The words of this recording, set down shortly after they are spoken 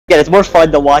Yeah, it's more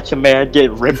fun to watch a man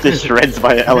get ripped to shreds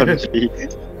by an LMG.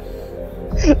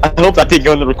 I hope that didn't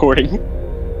go in the recording.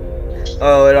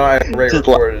 Oh, and I already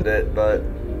recorded it, but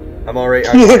I've already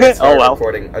started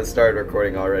recording. I started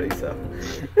recording already, so.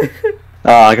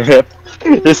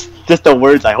 Just the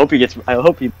words. I hope he gets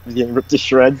getting ripped to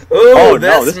shreds. Ooh, oh,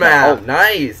 this map,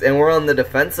 nice. And we're on the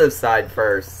defensive side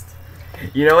first.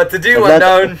 You know what to do,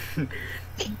 Unknown.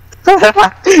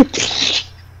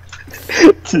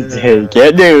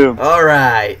 Get doomed. All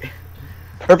right.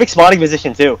 Perfect spawning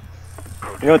position too.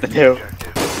 You know what to do.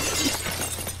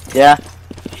 Yeah.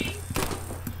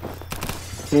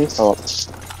 Hearing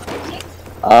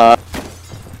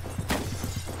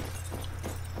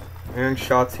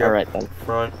shots here. All right then.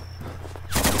 Front.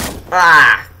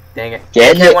 Ah! Dang it.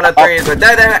 Get it. 103 is right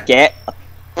there. Get.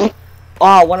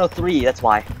 Oh, 103. That's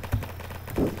why.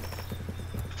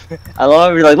 I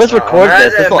love it. Like, let's record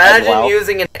this. Imagine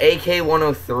using an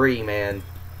AK-103, man.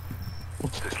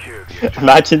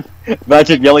 imagine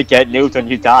yelling "get nuked" when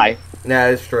you die. Nah,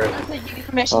 it's true.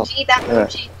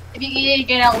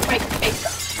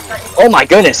 Oh my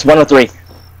goodness, 103.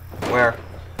 Where?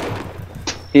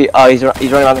 He's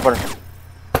running around the corner.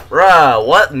 Bruh,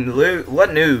 what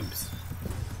noobs?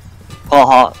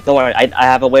 Don't worry, I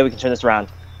have a way we can turn this around.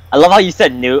 I love how you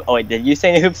said noob. Oh wait, did you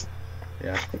say noobs?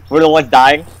 Yeah. We're the ones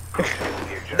dying.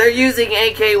 They're using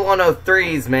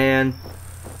AK-103s, man.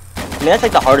 I mean, that's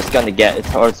like the hardest gun to get. It's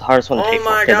the hardest one to pay for. Oh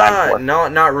my god! No,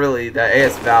 not really. The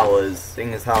AS Val is,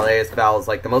 seeing as how the AS Val is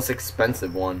like the most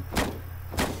expensive one.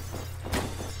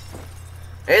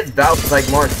 AS Val is like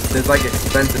more, it's like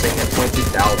expensive being at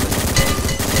 22,000.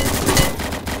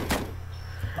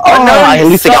 Oh no! At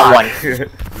least I got one.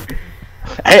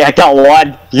 Hey, I got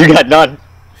one. You got none.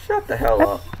 Shut the hell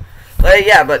up.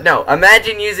 Yeah, but no.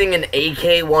 Imagine using an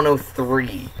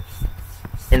AK-103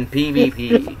 in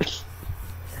PvP.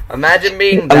 Imagine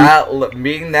being imagine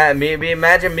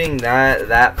being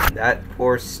that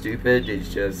poor stupid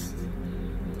is just.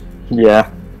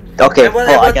 Yeah. Okay. And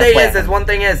one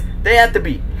thing is they have to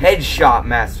be headshot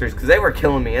masters because they were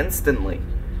killing me instantly.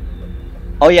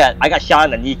 Oh yeah, I got shot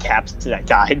in the kneecaps and I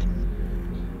died.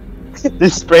 They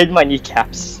sprayed my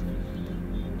kneecaps.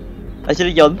 I should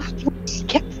have yelled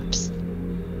kneecaps.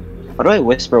 How do I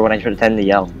whisper when I pretend to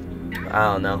yell?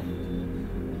 I don't know.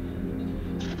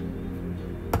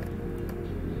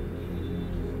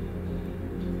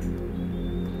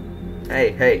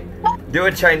 Hey, do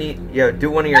a Chinese,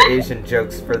 do one of your Asian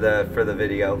jokes for the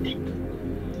video.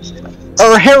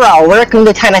 Oh, hero, welcome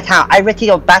to Chinatown. I ready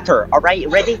to better. All right,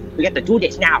 ready? We got to do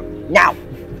this now.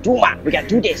 Duma, we got to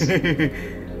do this.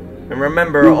 And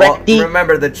remember,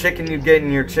 remember the chicken you get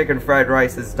in your chicken fried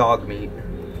rice is dog meat.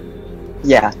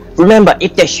 Yeah. Remember,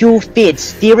 if the shoe fits,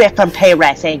 steal it from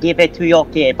Paris and give it to your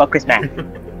kid for Christmas.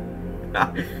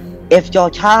 If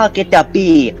your child get the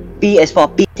B is for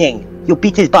beating. You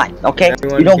beat his butt, okay?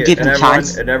 You don't give him a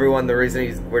chance. And everyone, the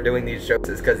reason we're doing these shows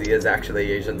is because he is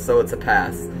actually Asian, so it's a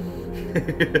pass.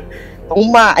 Oh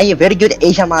my, I am very good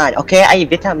Asian man, okay? I am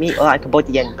Vietnamese or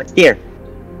Cambodian, but still.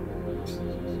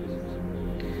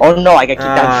 Oh no, I got kicked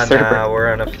out of the server. Nah,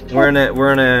 we're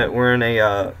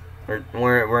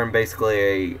in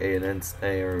basically an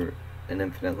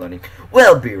infinite learning.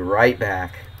 We'll be right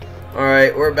back. All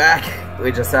right, we're back.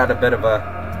 We just had a bit of a,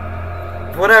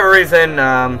 for whatever reason,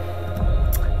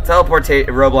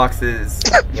 Roblox is,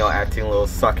 acting a little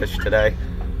suckish today.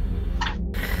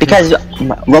 Because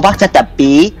Roblox at the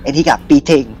B and he got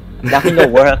beating. Nothing will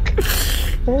work.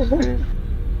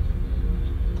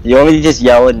 You want me to just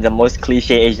yell in the most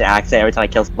cliche Asian accent every time I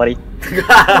kill somebody?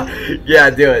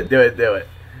 Yeah, do it.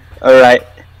 Alright.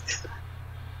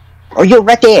 Are you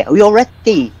ready? Are you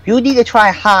ready? You need to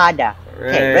try harder.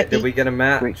 Alright, okay, did we get a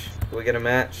match? Did we get a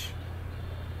match?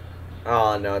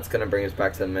 Oh no, it's gonna bring us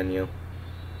back to the menu.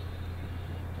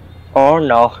 Oh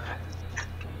no.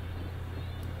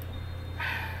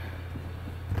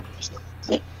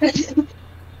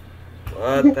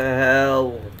 What the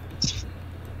hell?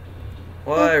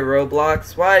 Why,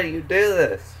 Roblox? Why do you do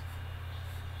this?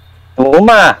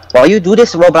 Oma, why you do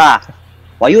this, Roblox?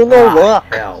 Why you no work?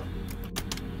 Hell.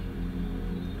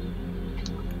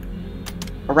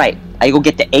 Alright, I go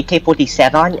get the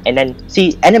AK-47 and then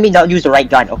see enemy not use the right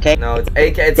gun, okay? No, it's the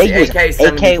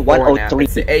AK-103.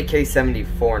 It's the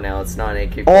AK-74 now. It's not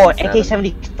AK-47. Oh,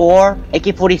 AK-74,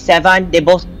 AK-47, they're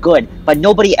both good, but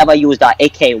nobody ever used the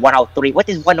AK-103. What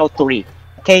is 103?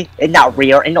 Okay, it's not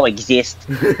real. It don't exist.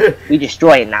 We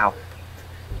destroy it now.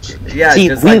 Yeah, see,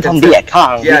 just we like from Viet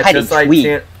Cong. Yeah, just like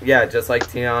just like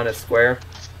Tiana Square.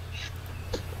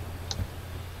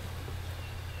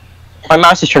 My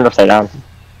mouse is turned upside down.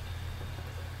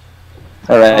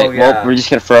 Alright, Oh, yeah. well, we're just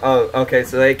gonna throw. Oh, okay,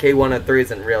 so the AK-103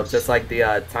 isn't real, just like the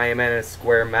Tiananmen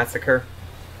Square massacre.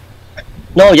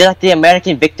 No, just like the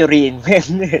American victory in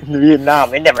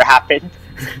Vietnam. It never happened.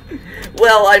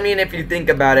 Well, I mean, if you think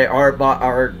about it,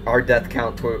 our death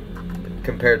count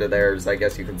compared to theirs, I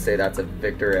guess you could say that's a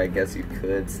victory. I guess you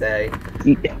could say.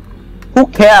 Who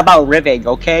care about living?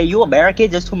 Okay, you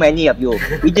Americans, there's too many of you.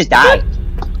 We just died.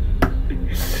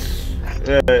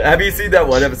 Have you seen that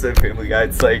one episode of Family Guy?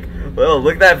 It's like, well,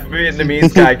 look at that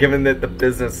Vietnamese guy giving the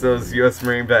business to those U.S.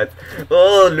 Marine vets.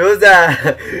 Oh,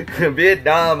 loser!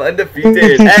 Vietnam,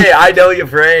 undefeated. Hey, I know your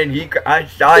friend. I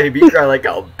shot him. He cried like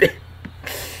a bitch.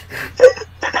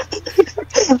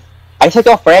 I saw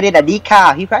your friend in a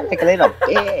decal. He cried like a little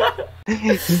bitch.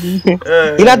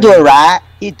 He's not doing right.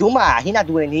 He's Duma. He's not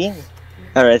doing anything.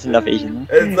 Alright, it's enough Asian.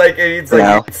 It's like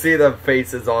you can see the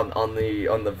faces on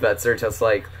the vets. They're just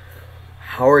like,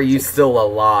 how are you still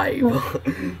alive?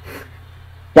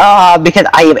 No, because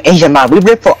I am Asian man. We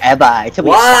live forever.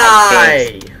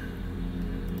 Why?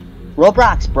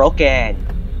 Roblox broken.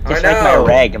 Just like my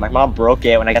reg. My mom broke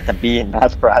it when I got the B in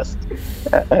math class.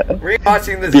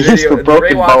 Rewatching this video,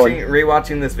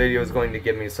 rewatching this video is going to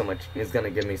give me so much. Is going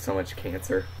to give me so much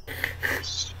cancer.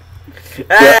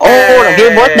 Yeah. Oh, the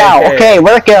game worked now. Okay,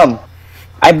 welcome.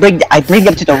 I bring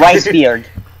them to the rice field.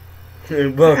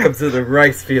 Welcome to the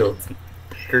rice fields.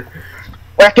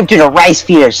 Welcome to the rice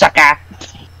field, sucker.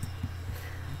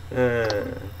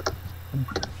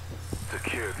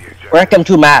 Welcome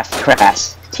to math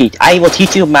class. I will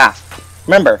teach you math.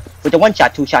 Remember, with the 1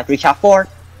 shot, 2 shot, 3 shot, 4.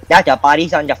 Now the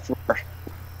body's on the floor.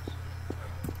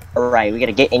 Alright, we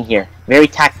gotta get in here. Very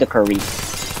tactically.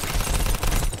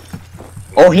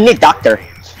 Oh, he needs doctor.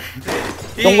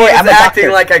 Don't worry, I'm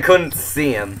acting like I couldn't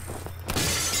see him.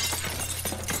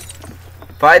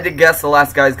 If I had to guess, the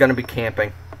last guy's gonna be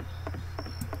camping.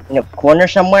 In a corner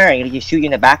somewhere, and he'll just shoot you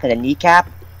in the back of the kneecap.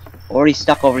 Or he's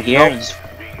stuck over here. Nope.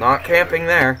 Not camping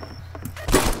there.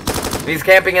 He's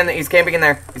camping in there. He's camping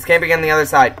on the other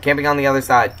side. Camping on the other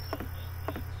side.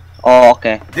 Oh,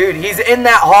 okay. Dude, he's in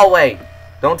that hallway.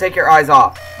 Don't take your eyes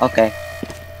off. Okay.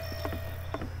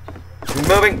 He's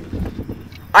moving.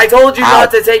 I told you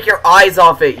not to take your eyes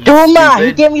off it, you Duma, stupid.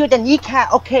 he gave you the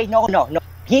kneecap. Okay, no.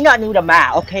 He not knew the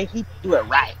math, okay? He do it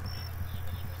right.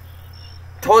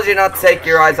 Told you not to take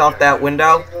your eyes off that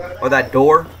window or that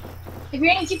door. If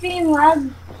you're gonna keep being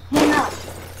loud, hang up.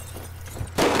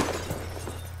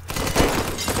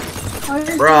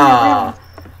 Bruh.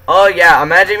 Oh yeah,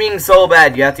 imagine being so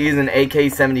bad you have to use an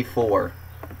AK-74.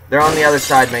 They're on the other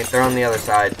side, mate. They're on the other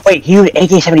side. Wait, he used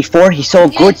AK-74? He's so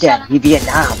good then. He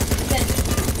Vietnam.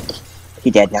 He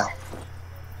dead now.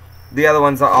 The other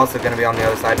one's also gonna be on the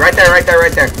other side. Right there.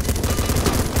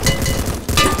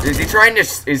 Is he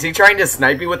trying to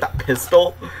snipe you with a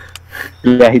pistol?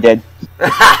 Yeah, he did.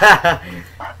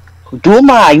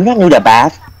 Duma, you not know the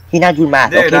math. He not do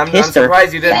math. Dude, okay, I'm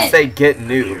surprised you didn't say get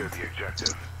noobed.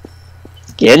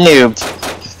 Get noobed.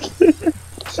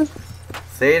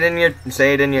 Say it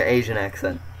in your Asian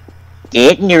accent.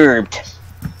 Get noobed.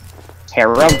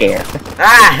 Hello there.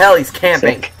 Ah, hell, he's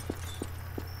camping. Sick.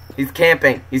 He's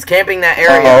camping. He's camping that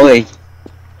area. Oh, holy.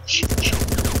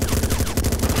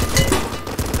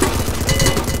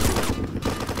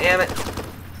 Damn it.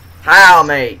 How,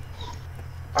 mate?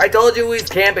 I told you he's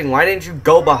camping. Why didn't you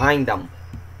go behind him?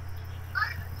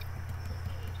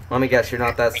 Let me guess, you're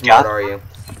not that smart, are you?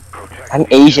 I'm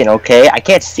Asian, okay? I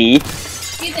can't see.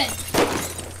 Ethan.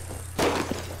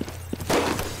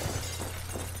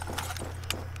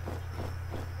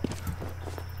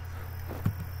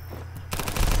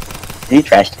 Did he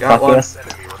trash talk us?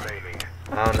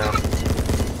 I don't know.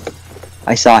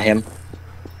 I saw him.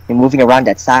 He's moving around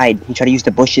that side. He tried to use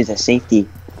the bushes as safety.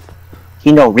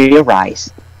 He no realize.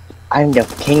 I'm the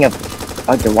king of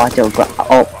the water.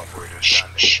 Oh,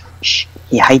 shh.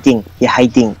 He hiding.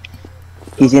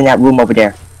 He's in that room over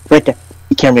there. Right there.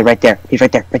 He can't be right there. He's right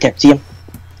there. See him?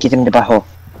 Get him in the butthole.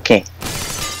 Okay.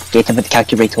 Get him with the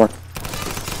calculator.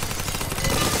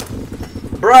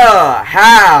 Bruh,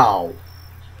 how?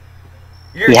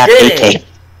 You're we have kidding. AK.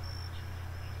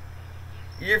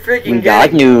 You're freaking We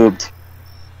got noobed.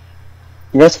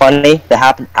 You know what's funny? That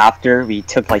happened after we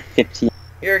took like 15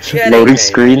 loading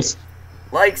screens.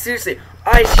 Like, seriously,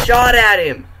 I shot at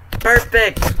him.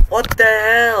 Perfect. What the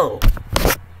hell?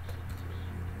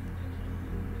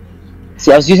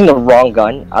 See, I was using the wrong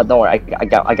gun. Don't worry, I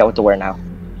got what to wear now.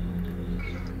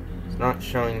 It's not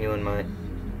showing you in my...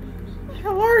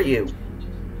 How are you?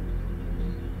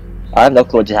 I have no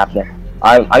clue what just happened there.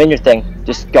 I'm in your thing.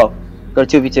 Just go. Go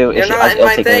to 2v2. You're not in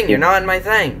my thing. You're not in my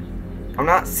thing. I'm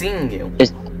not seeing you.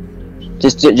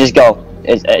 Just go.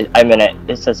 I'm in it.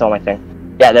 It says on my thing.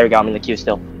 Yeah, there we go. I'm in the queue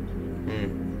still.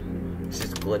 It's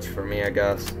just a glitch for me, I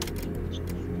guess.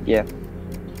 Yeah.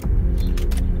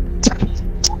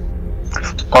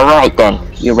 Alright then.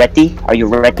 You ready? Are you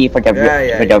ready for the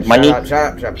money?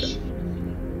 Shut up.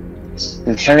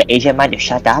 You tell the Asian man to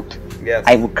shut up? Yes.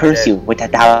 I will curse you with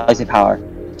 1,000 power.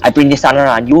 I bring dishonor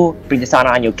on you, bring dishonor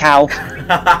on your cow.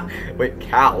 Wait,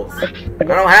 cows? I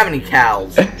don't have any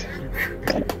cows.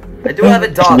 I do have a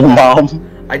dog. Your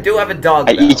mom. I do have a dog.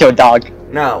 I eat your dog.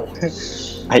 No.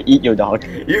 I eat your dog.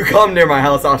 You come near my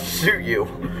house, I'll shoot you.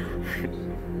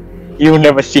 You'll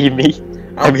never see me.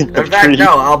 In fact,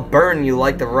 no. I'll burn you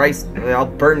like the rice. I'll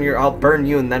burn you,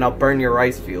 and then I'll burn your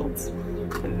rice fields.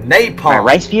 Napalm. My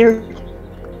rice field?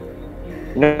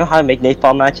 You know how to make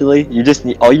napalm actually? You just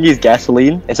need all you need is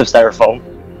gasoline and some styrofoam.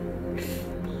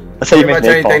 That's how you make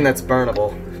napalm. Anything that's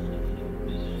burnable.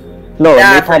 No,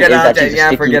 yeah, napalm is actually just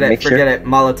sticky forget it. mixture. Forget it.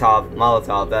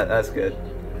 Molotov. That's good.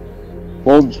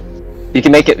 Well, you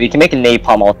can make it. We can make a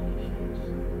napalm.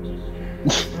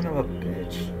 Son of a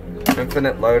bitch.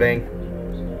 Infinite loading.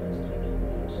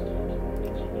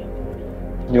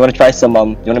 You want to try some?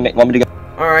 You want me to go?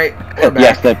 All right, we're back.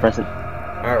 Yes, good, present. All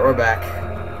right, we're back.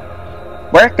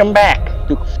 Welcome back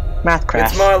to Math Crash.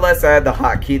 It's more or less I had the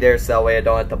hotkey there, so that way I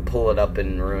don't have to pull it up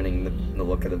and ruining the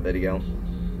look of the video.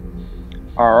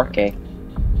 Oh, okay.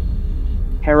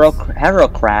 Hero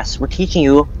Crash, we're teaching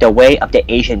you the way of the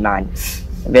Asian man.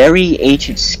 Very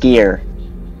ancient skier.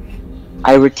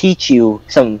 I will teach you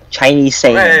some Chinese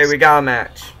sayings. Hey, we got a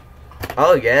match.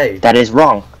 Oh, yay. That is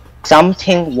wrong.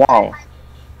 Something wrong.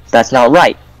 That's not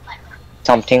right.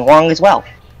 Something wrong as well.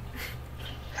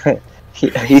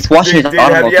 He's washing his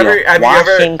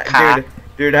automobile.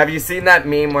 Dude, have you seen that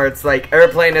meme where it's like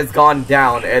airplane has gone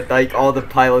down and like all the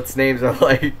pilots' names are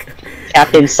like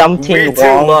Captain something way too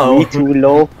wrong, low. way too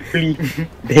low,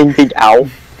 ding out.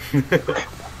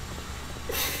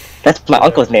 That's my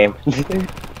uncle's name.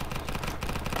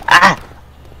 Ah!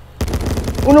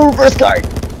 Uno reverse card.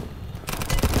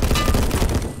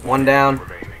 One down.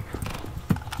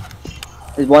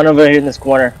 There's one over here in this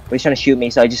corner, but he's trying to shoot me,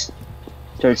 so I just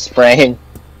started spraying.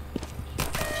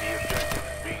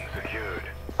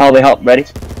 Oh, wait, help, ready?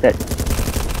 Set.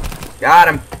 Got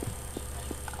him.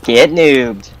 Get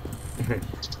noobed.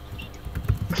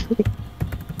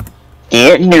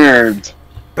 Get noobed.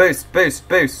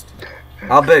 Boost.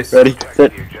 I'll boost. Ready?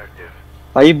 Set.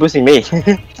 Why are you boosting me?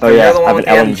 Oh yeah, I have an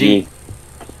LMG.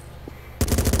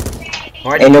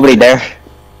 Ain't nobody there.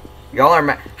 Y'all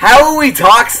are How are we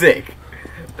toxic?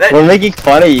 We're making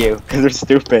fun of you, because we're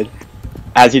stupid.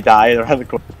 As you die around the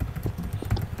corner.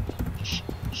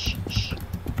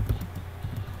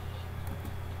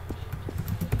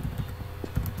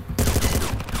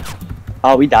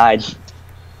 Oh, we died.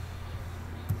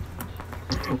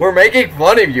 We're making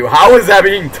fun of you. How is that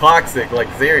being toxic?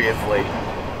 Like, seriously.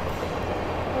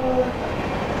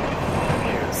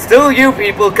 Still you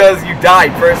people, because you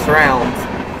died first round.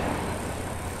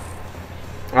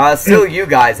 Still you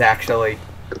guys, actually.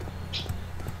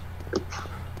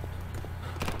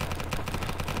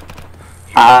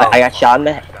 I got shot in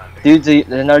the head. Dude,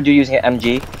 there's another dude using an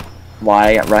MG. Why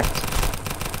I got wrecked.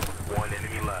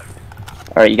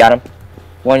 Alright, you got him.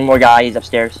 One more guy, he's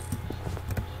upstairs.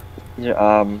 He's,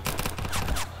 gone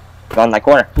that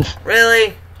corner.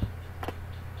 Really?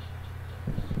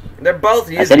 They're both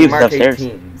using Mark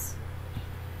 18s.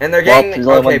 And they're getting...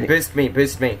 Well, okay, boost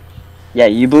me. Yeah,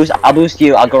 you boost, I'll boost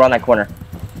you, I'll go around that corner.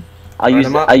 I'll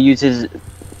use his...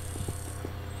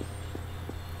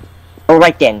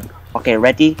 Alright then. Okay,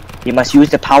 ready? You must use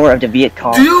the power of the Viet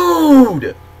Cong.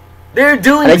 Dude! They're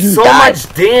doing so much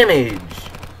damage!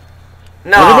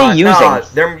 No, what are they using? No,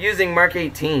 they're using Mark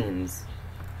 18s.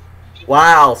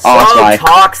 Wow, so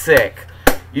toxic!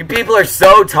 You people are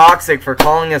so toxic for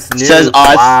calling us noobs. Says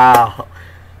us. Wow.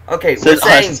 Okay, we're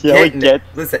saying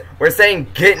listen, we're saying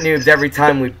get noobs every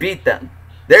time we beat them.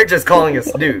 They're just calling us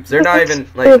noobs. They're not even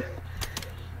like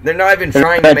they're not even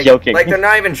trying to make they're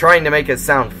not even trying to make it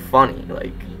sound funny.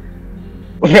 Like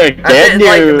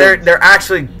they're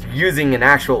actually using an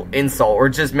actual insult or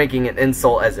just making an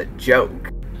insult as a joke.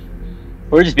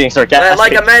 We're just being sarcastic.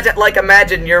 Like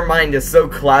imagine your mind is so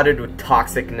clouded with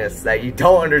toxicness that you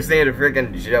don't understand a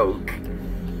freaking joke.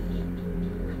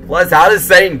 Plus, how does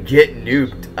saying get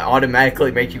noobed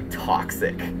automatically make you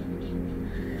toxic?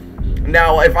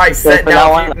 Now, if I said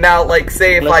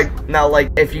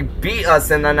if you beat us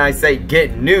and then I say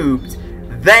get noobed,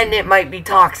 then it might be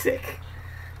toxic.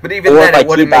 But even then, it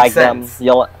wouldn't make sense.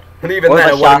 But even then,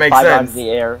 it wouldn't make sense. In the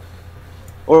air.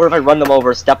 Or if I run them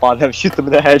over, step on them, shoot them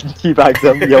in the head, and teabag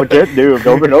them, yo, get noobed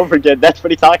over and over again. That's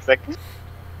pretty toxic.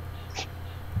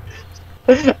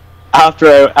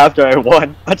 after I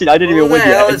won. I didn't Who even the win yet.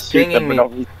 hell I is just shoot pinging them for me? no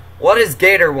reason. What does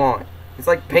Gator want? He's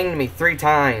like pinged me 3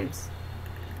 times.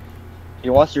 He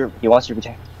wants your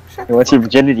virginity. Shut He wants your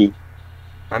virginity.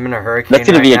 I'm in a hurricane That's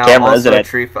gonna right be a now. camera, Also isn't a it?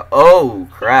 tree oh,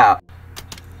 crap.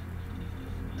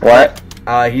 What?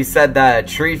 He said that a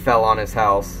tree fell on his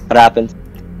house. What happened?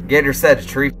 Gator said a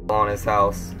tree fell on his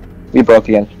house. We broke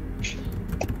again.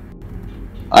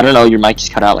 I don't know. Your mic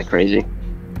just cut out like crazy.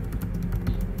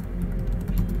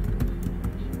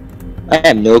 I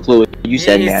have no clue what you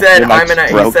said, man. Your mic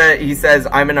just broke. He says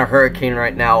I'm in a hurricane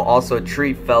right now. Also, a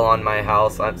tree fell on my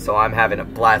house, so I'm having a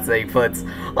blast. He puts,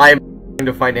 I'm going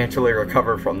to financially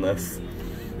recover from this.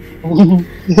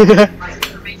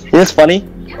 It's funny.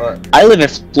 What? I live in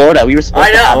Florida. We were supposed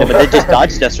I to have know. it, but they just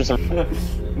dodged us for some.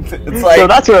 It's like, so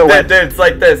that's where it went. Dude, it's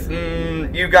like this.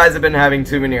 You guys have been having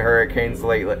too many hurricanes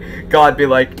lately. God be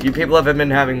like, you people have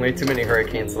been having way too many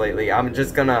hurricanes lately. I'm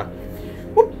just gonna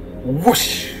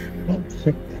whoosh.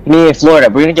 Me in Florida,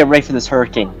 we're gonna get ready for this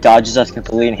hurricane. Dodges us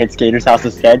completely and hits Gator's house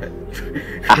instead.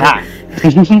 Aha!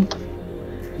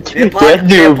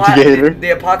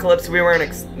 The apocalypse we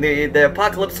weren't the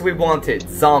apocalypse we wanted.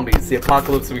 Zombies. The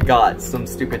apocalypse we got. Some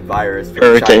stupid virus from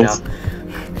Hurricanes.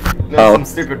 China. No, some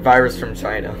stupid virus from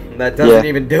China. That doesn't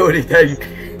even do anything.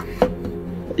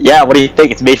 Yeah, what do you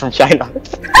think? It's made from China.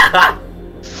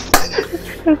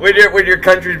 when your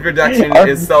country's production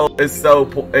is so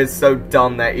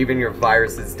dumb that even your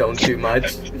viruses don't do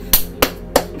much.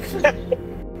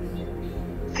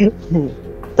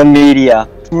 The media.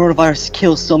 Coronavirus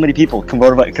kills so many people.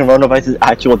 Coronavirus'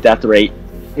 actual death rate.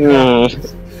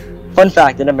 Fun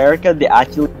fact: in America, the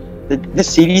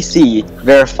CDC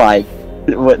verified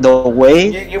the way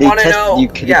you they want to test. know?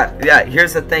 Yeah.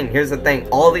 Here's the thing.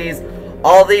 All these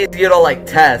like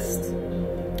tests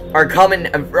are coming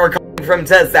from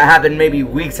tests that happened maybe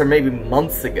weeks or maybe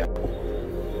months ago.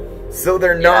 So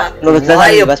they're not No, that's not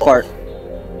the best part.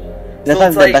 That's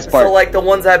not the best part. So like the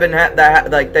ones that have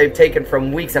been like they've taken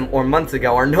from weeks or months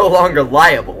ago are no longer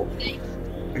liable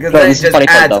because then it just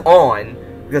adds on.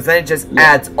 Because then it just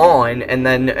adds on, and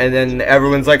then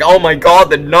everyone's like, "Oh my God,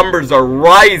 the numbers are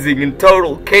rising in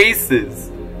total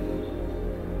cases."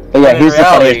 But yeah, here's the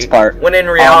funniest part. When in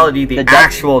reality, the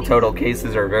actual total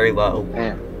cases are very low.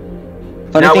 Yeah.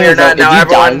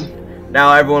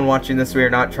 Now everyone watching this, we are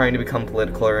not trying to become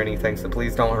political or anything, so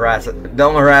please don't harass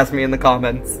me in the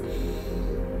comments.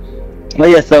 Well,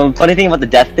 yeah, so funny thing about the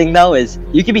death thing though is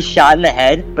you could be shot in the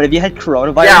head, but if you had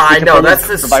coronavirus, yeah, I know that's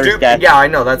the stupid. Yeah, I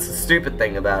know that's the stupid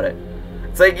thing about it.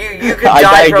 It's like you could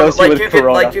die from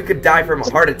you could die from a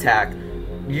heart attack.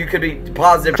 You could be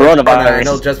positive for coronavirus, and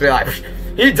it'll just be like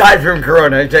he died from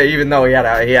corona, even though he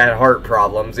had heart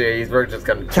problems. We're just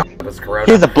gonna tell him it was corona.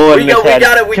 Here's a bullet in his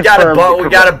head. We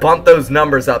gotta bump those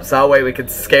numbers up so that way we could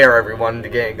scare everyone to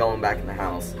get going back in the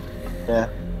house. Yeah.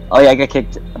 Oh yeah, I got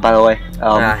kicked, by the way.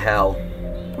 Hell.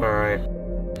 Alright.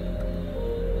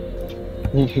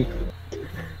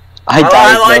 I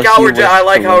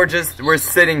like how we're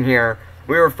sitting here.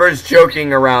 We were first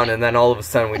joking around and then all of a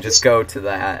sudden we just go to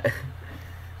that.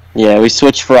 Yeah, we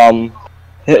switched from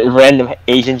random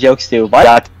Asian jokes to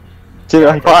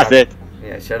unpause it.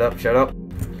 Yeah, shut up.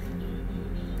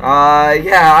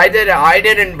 Yeah, I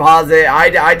didn't pause it.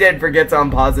 I did forget to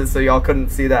unpause it so y'all couldn't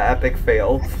see that epic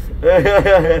fail.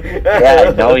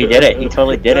 Yeah, no, he did it. He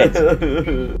totally did it.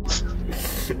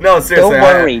 No,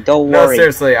 seriously. Don't worry. No,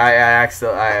 seriously, I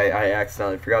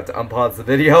accidentally forgot to unpause the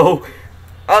video.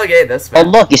 Okay, this one. Oh,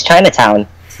 look, it's Chinatown.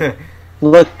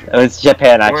 Look, it's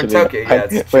Japan, actually. We're in Tokyo, yeah,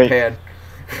 it's Japan.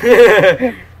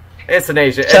 It's an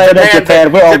Asian.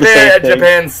 Japan, we're all the same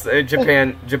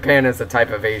thing. Japan is a type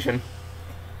of Asian.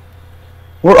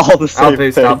 We're all the same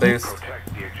thing. I'll boost.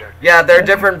 Yeah, there are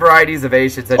different varieties of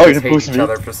Asians that just hate each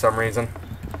other for some reason.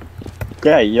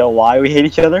 Yeah, you know why we hate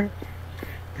each other?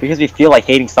 Because we feel like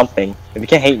hating something. If we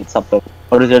can't hate something,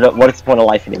 what is the point of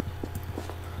life anymore?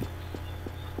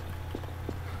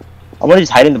 I'm gonna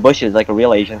just hide in the bushes like a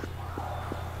real Asian.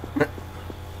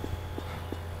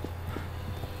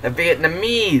 A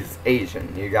Vietnamese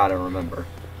Asian, you gotta remember.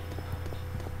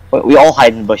 But we all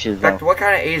hide in bushes, though. In fact, what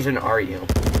kind of Asian are you?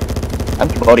 I'm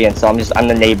Cambodian, so I'm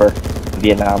the neighbor of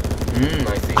Vietnam.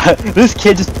 I see. This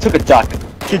kid just took a duck.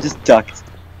 Kid just ducked.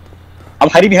 I'm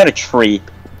hiding behind a tree.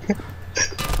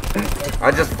 I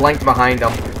just flanked behind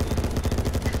him.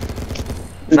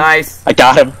 Nice. I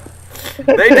got him.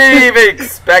 They didn't even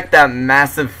expect that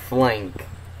massive flank.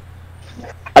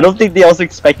 I don't think they also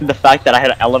expected the fact that I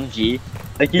had an LMG.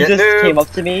 Like, he just came up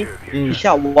to me, he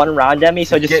shot one round at me,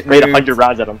 so I just sprayed 100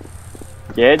 rounds at him.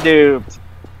 Get noobed.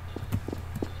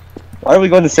 Why are we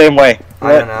going the same way?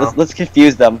 I don't know. Let's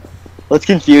confuse them. Let's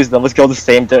confuse them. Let's go the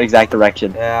same exact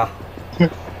direction. Yeah.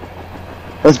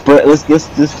 Let's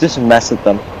just mess with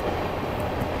them.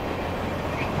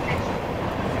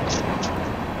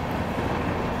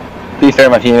 To be fair,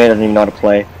 my teammate doesn't even know how to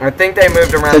play. I think they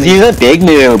moved around. Cause he's a big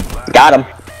noob. Got him.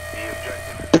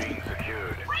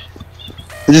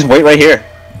 Just wait right here.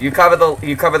 You cover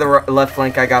the left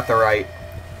flank. I got the right.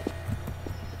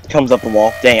 Comes up the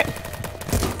wall. Dang it.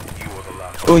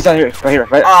 Oh, he's on here. Right here.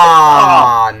 Right.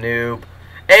 Ah, noob.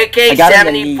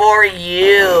 AK-70 for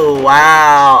you.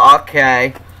 Wow.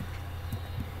 Okay.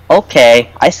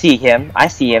 Okay. I see him. I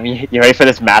see him. You ready for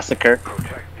this massacre?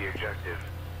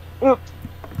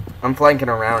 I'm flanking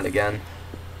around again.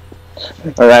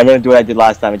 Alright, I'm gonna do what I did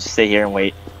last time and just sit here and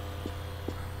wait.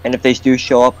 And if they do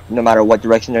show up, no matter what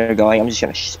direction they're going, I'm just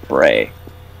gonna spray.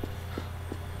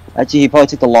 Actually, he probably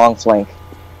took the long flank.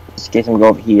 Just in case I'm gonna go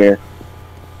over here.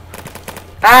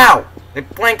 Ow! They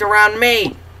flanked around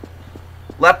me!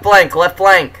 Left flank, left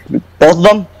flank. Both of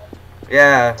them?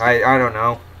 Yeah, I don't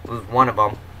know. It was one of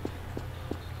them.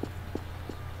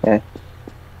 Yeah.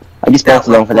 I guess both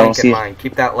of them for them. See.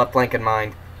 Keep that left flank in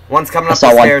mind. One's coming up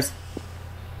the stairs.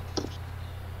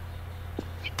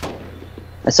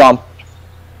 I saw him.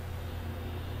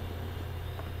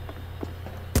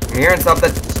 I'm hearing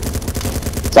something.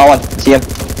 Saw one. See him.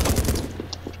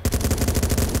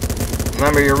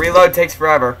 Remember, your reload takes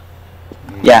forever.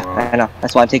 Yeah, I know.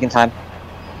 That's why I'm taking time.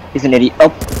 He's an idiot. Oh.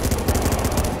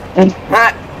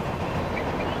 Ha!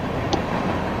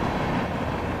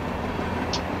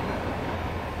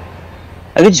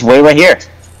 I could just wait right here.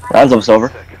 Round's almost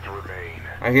over.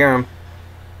 I hear him.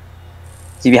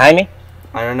 Is he behind me?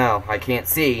 I don't know. I can't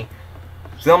see.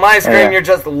 So on my screen, yeah. You're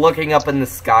just looking up in the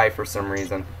sky for some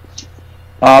reason.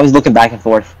 Oh, I was looking back and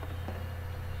forth.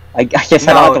 I guess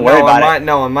I don't have to worry about it.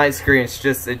 No, on my screen, it's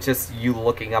just you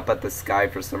looking up at the sky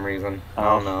for some reason. I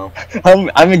don't know.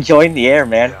 I'm enjoying the air,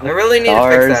 man. I really need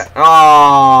to fix that.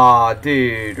 Aw,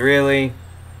 dude, really?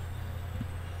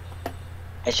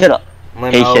 I should have.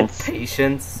 Patience.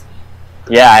 Patience.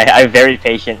 Yeah, I'm very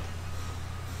patient.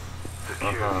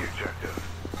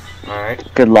 Alright.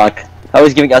 Good luck. I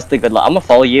was giving us the good luck. I'm gonna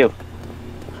follow you.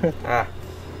 Ah.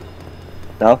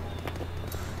 No?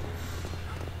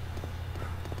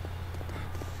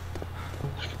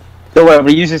 Don't worry, I'm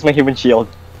gonna use this as my human shield.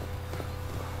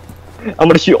 I'm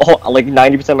gonna shoot all, like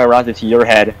 90% of my rounds into your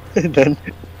head. Then.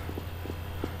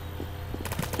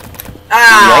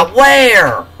 Ah, yeah.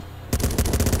 Where?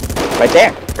 Right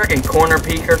there. Freaking corner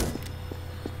peeker.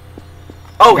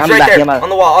 Oh, he's right back, there. On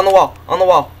the wall, on the wall, on the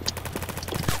wall.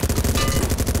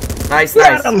 Nice,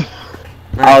 nice. Nice.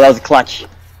 Oh, that was a clutch.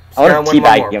 I want to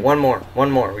teabag him. One more.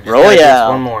 We just Roll, yeah.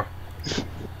 One more.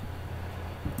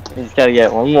 We just gotta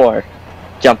get one more.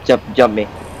 Jump me.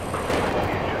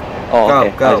 Oh,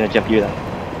 okay. Go. I was gonna jump you then.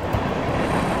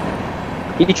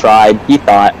 He tried. He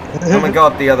thought. I'm gonna go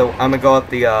up the other. I'm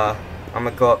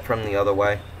gonna go up from the other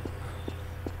way.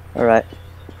 All right.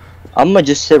 I'm gonna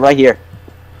just sit right here.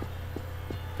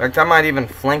 In fact, I might even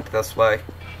flank this way.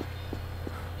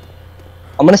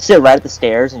 I'm gonna sit right at the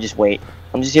stairs and just wait.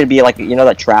 I'm just gonna be like, you know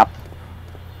that trap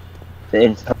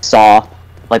in Saw,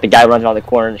 like the guy runs around the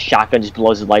corner and the shotgun just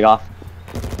blows his leg off.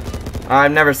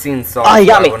 I've never seen Saw. Oh, he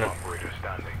got me.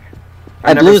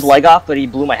 I blew his leg off, but he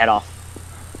blew my head off.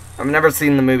 I've never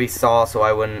seen the movie Saw, so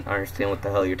I wouldn't understand what the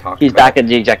hell you're talking about. He's back at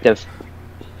the objective.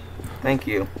 Thank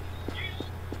you.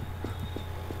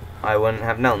 I wouldn't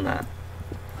have known that.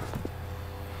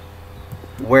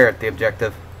 Where at the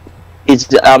objective?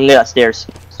 He's near that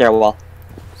stairwell.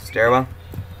 Stairwell?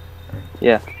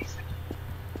 Yeah.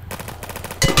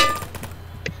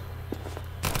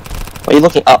 Are you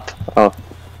looking up? Oh.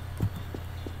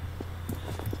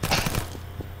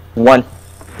 One.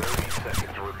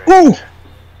 Ooh!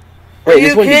 Wait,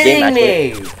 this wouldn't be game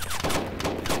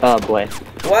match. Oh boy.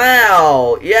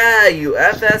 Wow! Yeah, you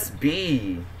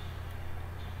FSB.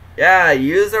 Yeah,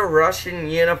 use a Russian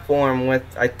uniform with,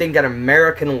 I think, an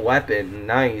American weapon.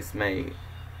 Nice, mate.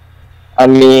 I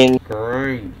mean...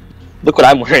 Great. Look what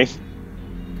I'm wearing.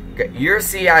 Okay, you're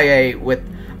CIA with...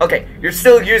 Okay, you're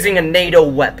still using a NATO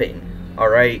weapon.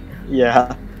 Alright?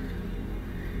 Yeah.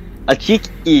 A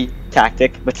cheeky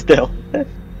tactic, but still.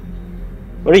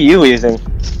 What are you using?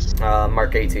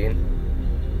 Mark 18.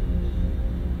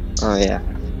 Oh, yeah.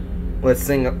 With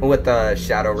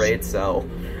Shadow Raid, so...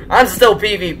 I'm still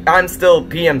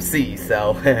PMC,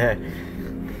 so...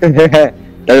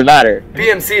 Doesn't matter.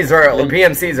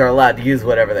 PMCs are allowed to use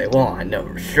whatever they want, no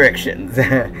restrictions.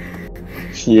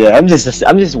 Yeah, I'm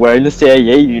just wearing the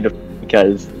CIA uniform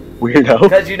because weirdo.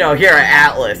 Because, you know, here at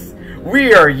Atlas,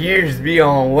 We are years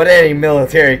beyond what any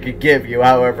military could give you.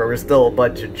 However, we're still a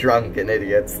bunch of drunken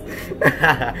idiots.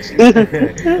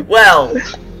 Well,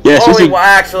 Yeah,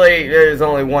 actually, there's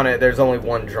only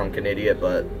one drunken idiot,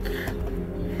 but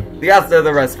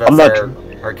the rest of us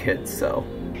are kids. So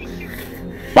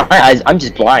my eyes, I'm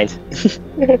just blind.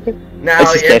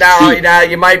 now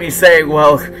you might be saying,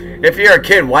 well, if you're a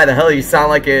kid, why the hell you sound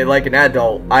like an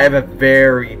adult? I have a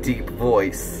very deep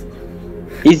voice.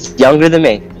 He's younger than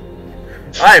me.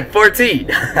 I'm 14.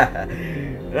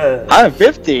 I'm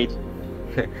 15.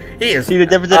 He is. See the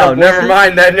difference? Oh, never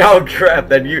mind that. No crap.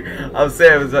 Then I was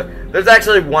saying there's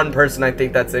actually one person I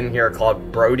think that's in here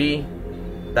called Brody.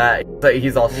 That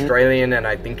he's Australian and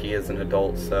I think he is an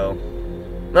adult. So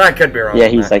I could be wrong. Yeah,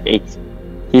 he's like 8.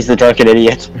 He's the drunken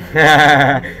idiot.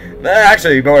 That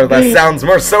actually more or less sounds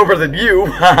more sober than you.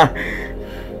 And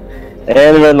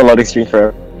we're in the loading screen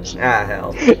for. Ah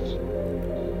hell.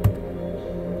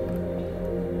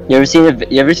 You ever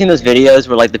seen those videos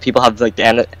where like the people have like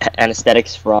the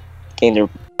anesthetics from getting their?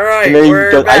 All right,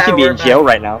 I could be in jail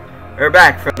right now. We're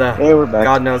back for the we're back.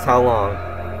 God knows how long.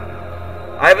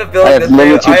 I have a feeling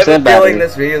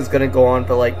this video is gonna go on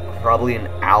for like probably an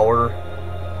hour.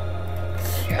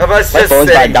 Of us My phone's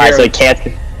about to die, so I can't.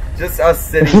 Just us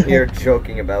sitting here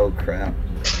joking about crap.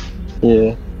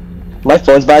 Yeah. My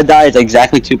phone's about to die. It's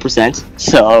exactly 2%.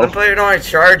 So. Don't put it on a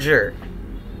charger.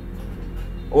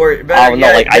 Or better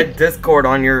get Discord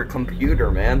on your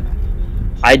computer, man.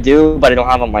 I do, but I don't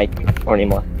have a mic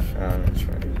anymore. Oh, that's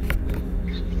right.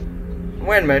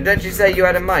 Wait a minute, didn't you say you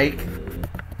had a mic?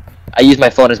 I use my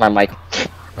phone as my mic.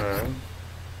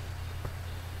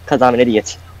 Cause I'm an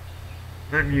idiot.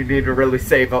 Then you need to really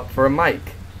save up for a mic.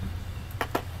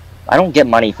 I don't get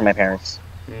money from my parents.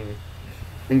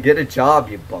 And get a job,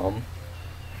 you bum.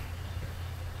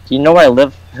 Do you know where I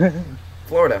live?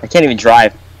 Florida. I can't even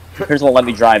drive. Parents won't let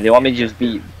me drive. They want me to just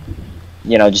be,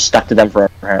 just stuck to them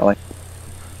forever, apparently.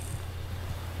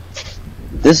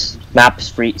 This map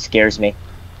scares me.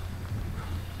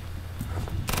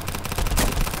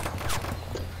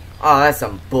 Oh, that's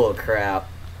some bull crap.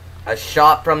 A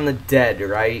shot from the dead,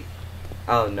 right?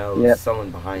 Oh no, yep.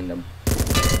 Someone behind him.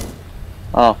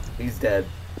 Oh. He's dead.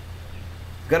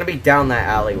 Gonna be down that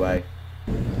alleyway.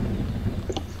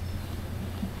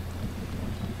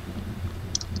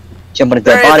 Jump on a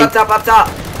dead body. Up top!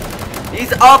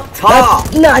 He's up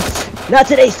top! Not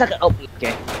today, sucker! Oh,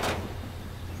 okay.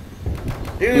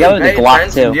 Dude, pay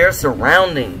attention to your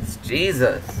surroundings.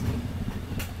 Jesus.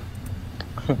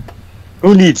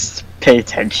 Who needs to pay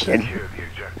attention?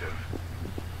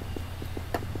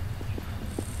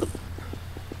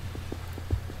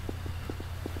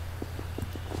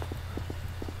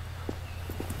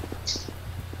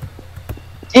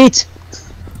 Eat!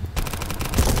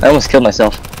 I almost killed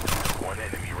myself.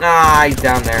 Nah, he's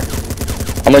down there.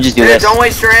 I'm gonna just do this. Don't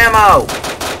waste your ammo!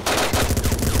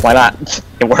 Why not?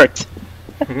 It worked.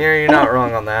 You're not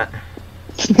wrong on that.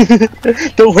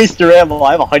 Don't waste your ammo.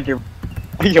 I have 100.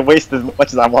 I can waste as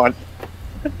much as I want.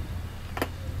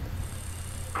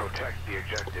 Protect the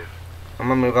objective. I'm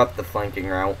gonna move up the flanking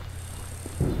route.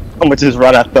 I'm gonna just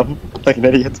run at them like an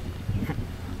idiot.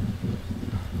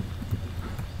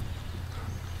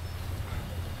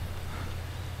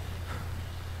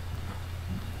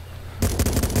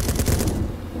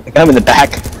 I'm in the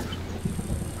back.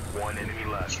 One enemy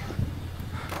left.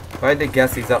 Why'd they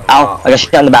guess he's up Ow! top? I got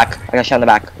shot in the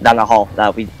back. Down the hall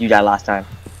that you died last time.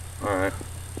 Alright.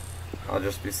 I'll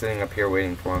just be sitting up here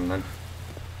waiting for him then.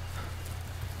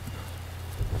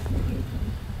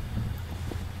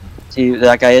 See who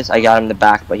that guy is? I got him in the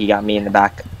back, but he got me in the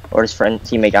back. Or his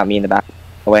teammate got me in the back.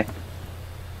 Away.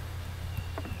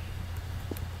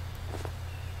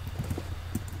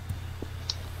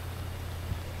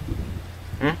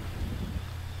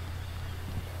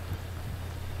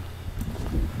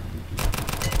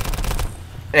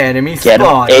 Enemy Get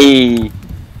spawn. Hey.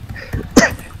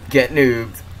 Get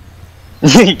noobed.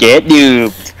 Get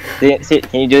noobed. See,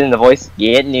 can you do it in the voice?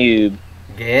 Get noob.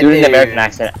 Get do it in noobed. the American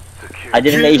accent. I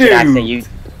did an Asian accent. You.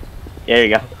 There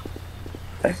you go.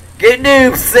 Get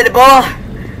noobed, city boy.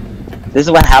 This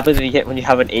is what happens when you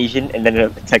have an Asian and then a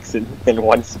Texan in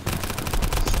once.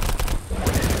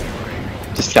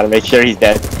 Just gotta make sure he's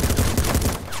dead.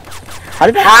 How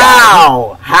did that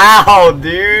How? How,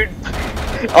 dude?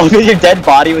 Oh, because your dead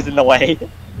body was in the way.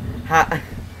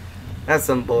 That's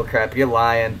some bullcrap. You're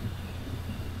lying.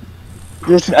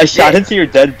 I shot into your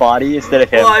dead body instead of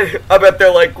him. Well, I bet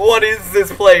they're like, what is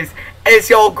this place? It's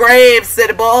your grave,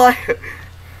 city boy.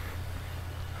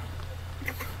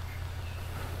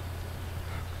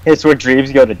 It's where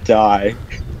dreams go to die.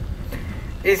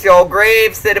 It's your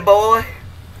grave, city boy.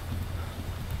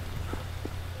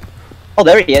 Oh,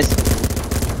 there he is. You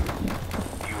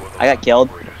are the I got killed.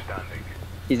 operator standing.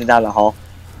 He's down the hall.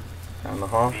 Down the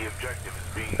hall. The objective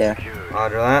is being Yeah. secured.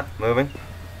 Roger that. Moving.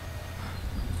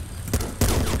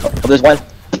 Oh, there's one.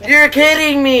 You're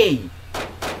kidding me!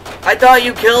 I thought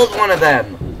you killed one of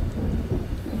them.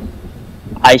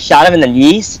 I shot him in the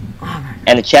knees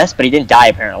and the chest, but he didn't die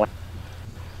apparently.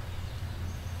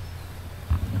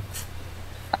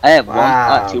 I have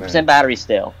Wow, 2% battery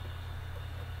still.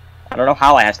 I don't know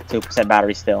how I have 2%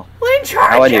 battery still. Well,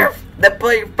 How I do?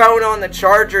 put your phone on the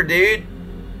charger, dude.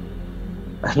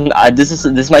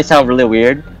 This might sound really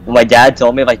weird, but my dad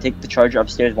told me if I take the charger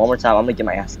upstairs one more time, I'm gonna get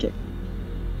my ass kicked.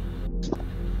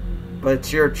 But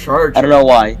it's your charger. I don't know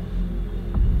why.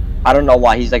 I don't know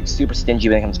why. He's like super stingy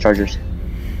when it comes to chargers.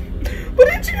 But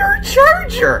it's your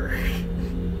charger.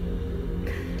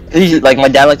 He's, like my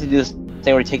dad likes to do this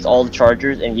thing where he takes all the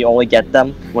chargers and you only get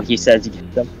them when he says you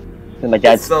get them. And my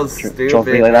dad's That's so drove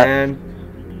me stupid, like that.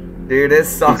 man. Dude, this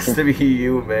sucks to be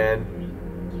you, man.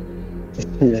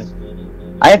 Yeah.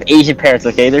 I have Asian parents,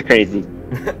 okay? They're crazy.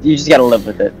 You just gotta live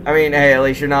with it. I mean, hey, at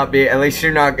least your dad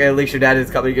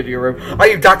is coming into your room. Are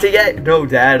you doctor yet? No,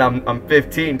 Dad, I'm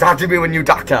 15. Talk to me when you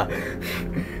doctor.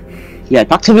 Yeah,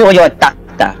 talk to me when you're a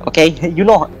doctor, okay? You're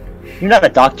not a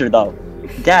doctor though.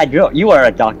 Dad, you are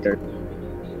a doctor.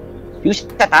 You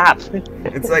shut up.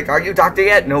 It's like, are you doctor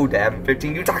yet? No, Dad, I'm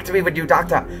 15. You talk to me when you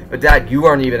doctor. But Dad, you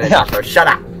aren't even a doctor. Shut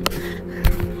up.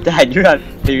 Dad, you're not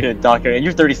even a doctor, and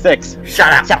you're 36.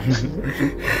 Shut up. Shut up.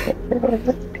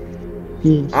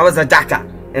 I was a doctor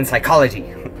in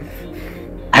psychology.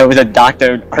 I was a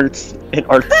doctor in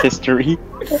art history.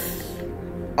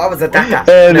 I was a doctor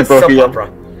And in a soap Sophia.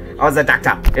 opera. I was a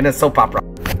doctor in a soap opera.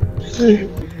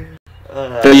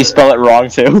 So you spell it wrong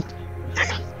too.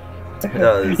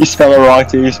 You spell it wrong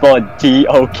too. You spell it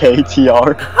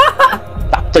D-O-K-T-R.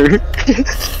 Doctor.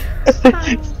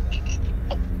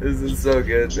 This is so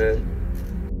good, man.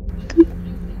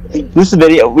 This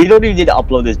video, we don't even need to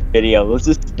upload this video.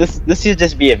 This should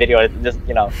just be a video. Just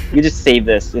you just save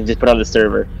this and just put it on the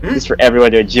server, just for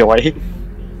everyone to enjoy.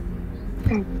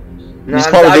 No, Just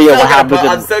call the video what happens.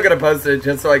 I'm still gonna post it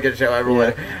just so I can show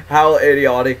everyone how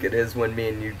idiotic it is when me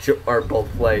and you are both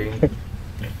playing.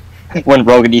 When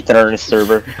Rogue and Ethan are in a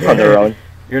server on their own.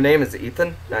 Your name is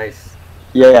Ethan? Nice.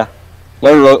 Yeah.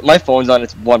 My phone's on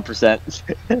its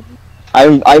 1%.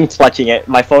 I'm clutching it.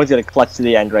 My phone's gonna clutch to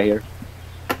the end right here.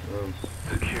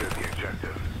 Secure the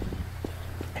objective.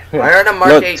 I heard a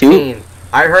Mark Look, 18.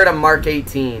 I heard a Mark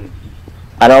 18.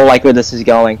 I don't like where this is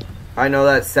going. I know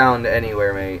that sound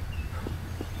anywhere, mate.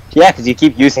 Yeah, because you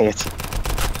keep using it.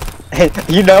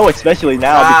 You know, especially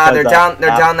now. They're down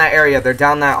that area. They're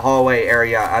down that hallway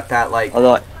area at that, like...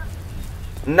 Although,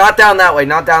 Not down that way,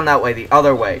 not down that way, the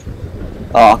other way.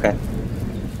 oh, okay.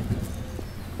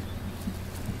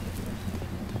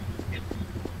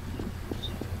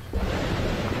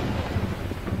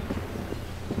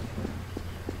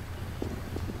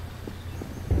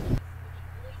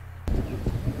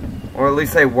 Or at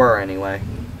least they were, anyway.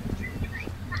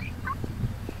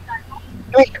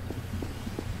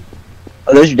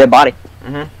 Oh, there's your dead body.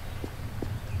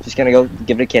 Mm-hmm. Just gonna go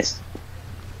give it a kiss.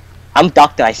 I'm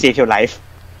doctor, I saved your life.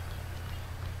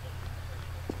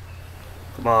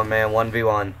 Come on, man,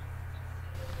 1v1.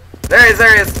 There he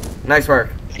is! Nice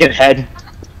work. Good head.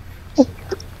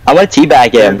 I want to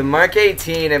teabag Yeah, him. the Mark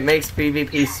 18, it makes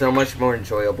PvP so much more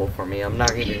enjoyable for me. I'm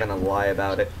not even gonna lie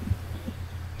about it.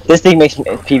 This thing makes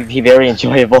PvP very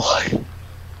enjoyable.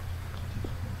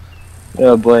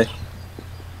 Oh boy.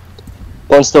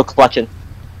 One's still clutching.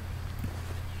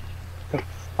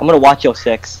 I'm gonna watch your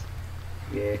 6.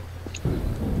 Yeah.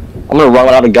 I'm gonna run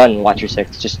out of gun and watch your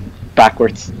 6, just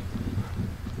backwards.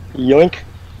 Yoink.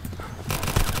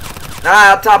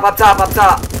 Ah, up top, up top, up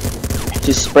top!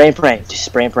 Just spray and pray. Just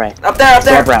spray and pray. Up there, up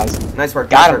there! Rounds. Nice work,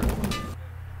 Got nice him. work.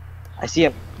 I see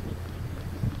him.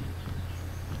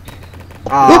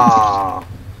 Ah.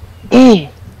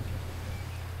 Got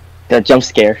a jump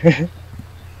scare.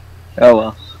 Oh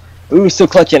well. Ooh, still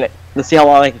clutching it. Let's see how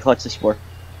long I can clutch this for.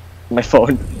 My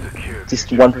phone. Secure the Just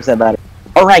 1% battery.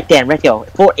 Alright then, let's go.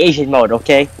 Full Asian mode,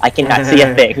 okay? I cannot see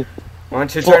a thing. Why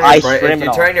don't you Full turn ice your if you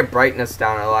criminal. turn your brightness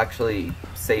down, it'll actually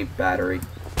save battery.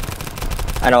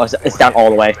 I know, it's down all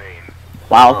the way. remain.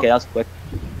 Wow, okay, that was quick.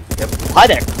 Yep. Hi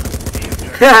there!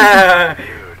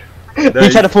 Secured. He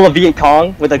tried to pull a Viet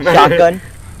Cong with a shotgun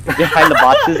behind the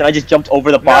boxes, and I just jumped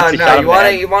over the box and shot him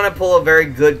dead. you wanna pull a very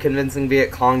good, convincing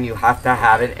Viet Cong, you have to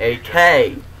have an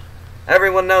AK.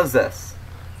 Everyone knows this.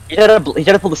 He tried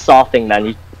to pull the saw thing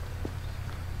then.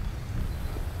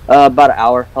 About an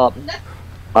hour.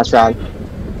 Last round.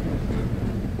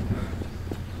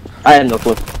 I have no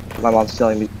clue. My mom's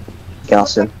telling me.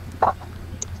 Austin.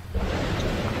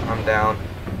 I'm down.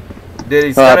 Dude,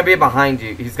 he's gonna be behind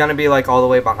you. He's gonna be like all the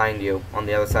way behind you on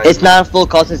the other side. It's not a full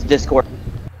call since Discord.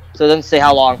 So it doesn't say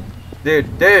how long. Dude,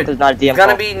 It's not a DM he's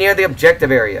gonna call. be near the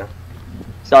objective area.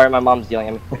 Sorry, my mom's yelling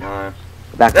at me.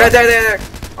 Back There. up.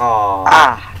 Aww.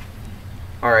 Ah.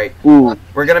 Alright. Ooh.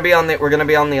 We're gonna be on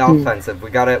the offensive.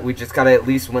 We just gotta at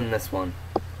least win this one.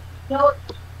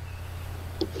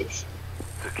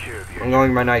 Secure the I'm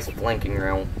going my nice flanking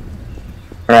route.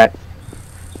 Alright.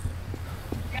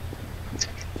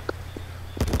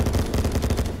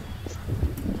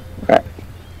 Alright.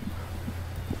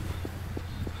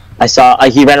 I saw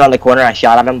he ran around the corner. I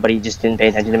shot at him, but he just didn't pay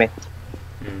attention to me.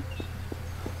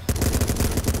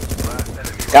 last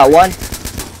enemy. Got one.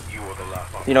 You are the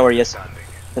last You know where he is. standing.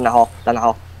 In the hall. Down the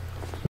hall.